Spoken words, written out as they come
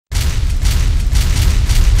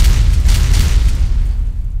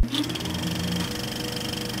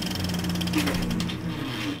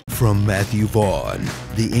From Matthew Vaughn,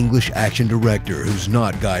 the English action director who's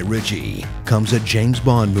not Guy Ritchie, comes a James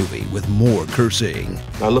Bond movie with more cursing,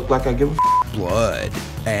 I look like I give a blood,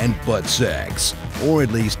 and butt sex, or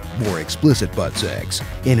at least more explicit butt sex,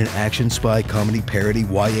 in an action spy comedy parody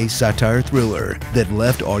YA satire thriller that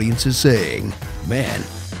left audiences saying, "Man,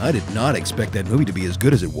 I did not expect that movie to be as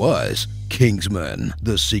good as it was." Kingsman,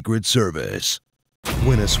 The Secret Service.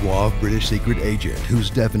 When a suave British secret agent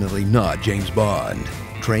who's definitely not James Bond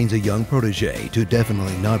trains a young protege to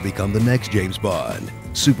definitely not become the next James Bond,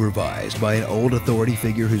 supervised by an old authority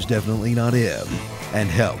figure who's definitely not him, and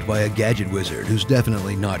helped by a gadget wizard who's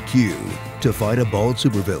definitely not Q, to fight a bald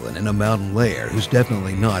supervillain in a mountain lair who's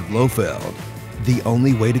definitely not Blofeld, the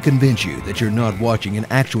only way to convince you that you're not watching an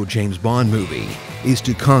actual James Bond movie is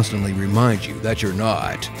to constantly remind you that you're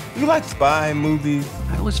not. You like spy movies?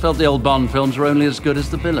 I always felt the old Bond films were only as good as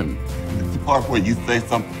the villain. The part where you say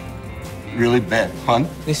something really bad, fun?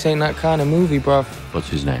 This ain't that kind of movie, bruv. What's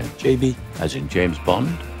his name? JB. As in James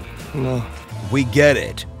Bond? No. We get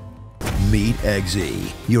it. Meet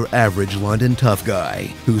Eggsy, your average London tough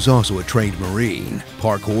guy who's also a trained Marine,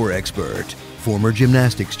 parkour expert, former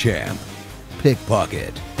gymnastics champ,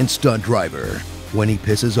 pickpocket, and stunt driver. When he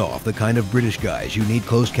pisses off the kind of British guys you need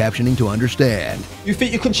closed captioning to understand. You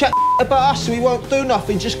think you can chat about us so we won't do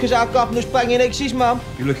nothing just because our governor's banging Eggsy's mum?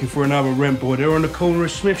 You're looking for another rent boy. They're on the corner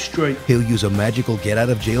of Smith Street. He'll use a magical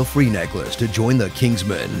get-out-of-jail-free necklace to join the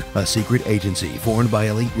Kingsman, a secret agency formed by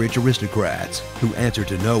elite rich aristocrats who answer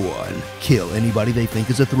to no one, kill anybody they think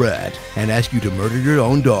is a threat, and ask you to murder your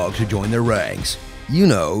own dog to join their ranks. You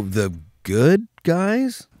know, the good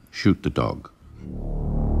guys? Shoot the dog.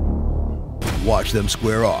 Watch them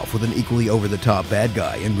square off with an equally over-the-top bad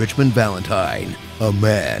guy in Richmond Valentine, a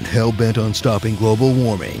man hell-bent on stopping global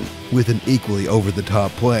warming with an equally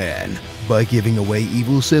over-the-top plan by giving away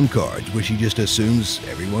evil SIM cards which he just assumes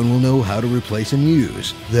everyone will know how to replace and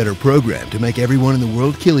use, that are programmed to make everyone in the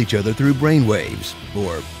world kill each other through brainwaves,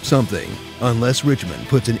 or something, unless Richmond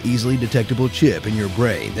puts an easily detectable chip in your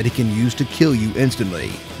brain that he can use to kill you instantly,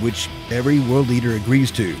 which every world leader agrees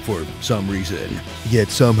to for some reason. Yet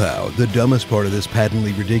somehow, the dumbest part of this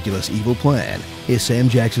patently ridiculous evil plan is Sam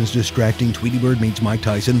Jackson's distracting Tweety Bird meets Mike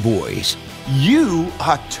Tyson voice. You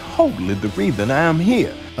are totally the reason I am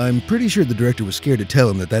here. I'm pretty sure the director was scared to tell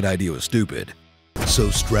him that that idea was stupid. So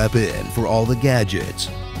strap in for all the gadgets,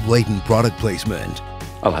 blatant product placement,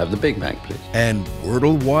 I'll have the Big Mac, please. and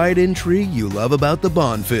wordle-wide intrigue you love about the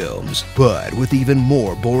Bond films, but with even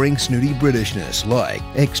more boring snooty Britishness like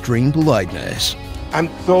extreme politeness. I'm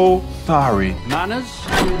so sorry. Manners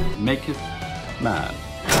maketh man.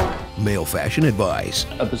 Male fashion advice,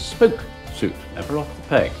 A bespoke suit, never off the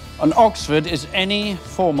peg. An Oxford is any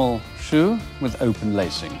formal shoe with open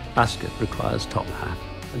lacing. Basket requires top hat.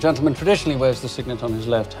 A gentleman traditionally wears the signet on his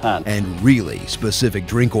left hand. and really specific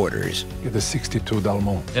drink orders. You're the 62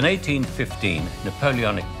 Dalmont. In 1815,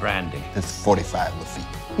 Napoleonic brandy. It's 45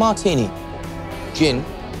 Lafitte. Martini. Gin,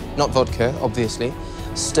 not vodka, obviously,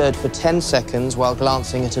 stirred for 10 seconds while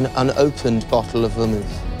glancing at an unopened bottle of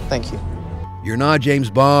vermouth. Thank you. You're not James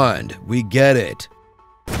Bond, we get it.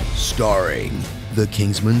 Starring The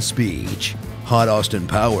Kingsman Speech, Hot Austin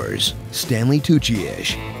Powers, Stanley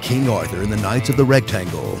Tucci-ish, King Arthur and the Knights of the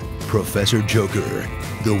Rectangle, Professor Joker,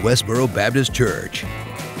 the Westboro Baptist Church,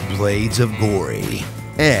 Blades of Glory,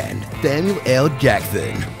 and Samuel L.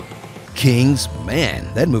 Jackson.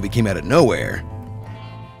 Kingsman, that movie came out of nowhere.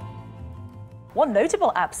 One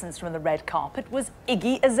notable absence from the red carpet was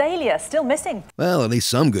Iggy Azalea, still missing. Well, at least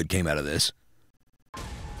some good came out of this.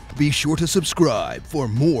 Be sure to subscribe for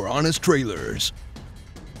more honest trailers.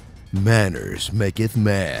 Manners maketh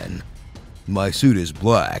man. My suit is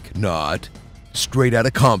black, not straight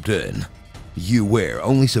outta Compton. You were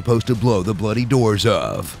only supposed to blow the bloody doors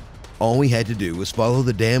of. All we had to do was follow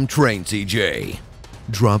the damn train, CJ.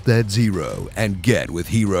 Drop that zero and get with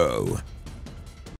Hero.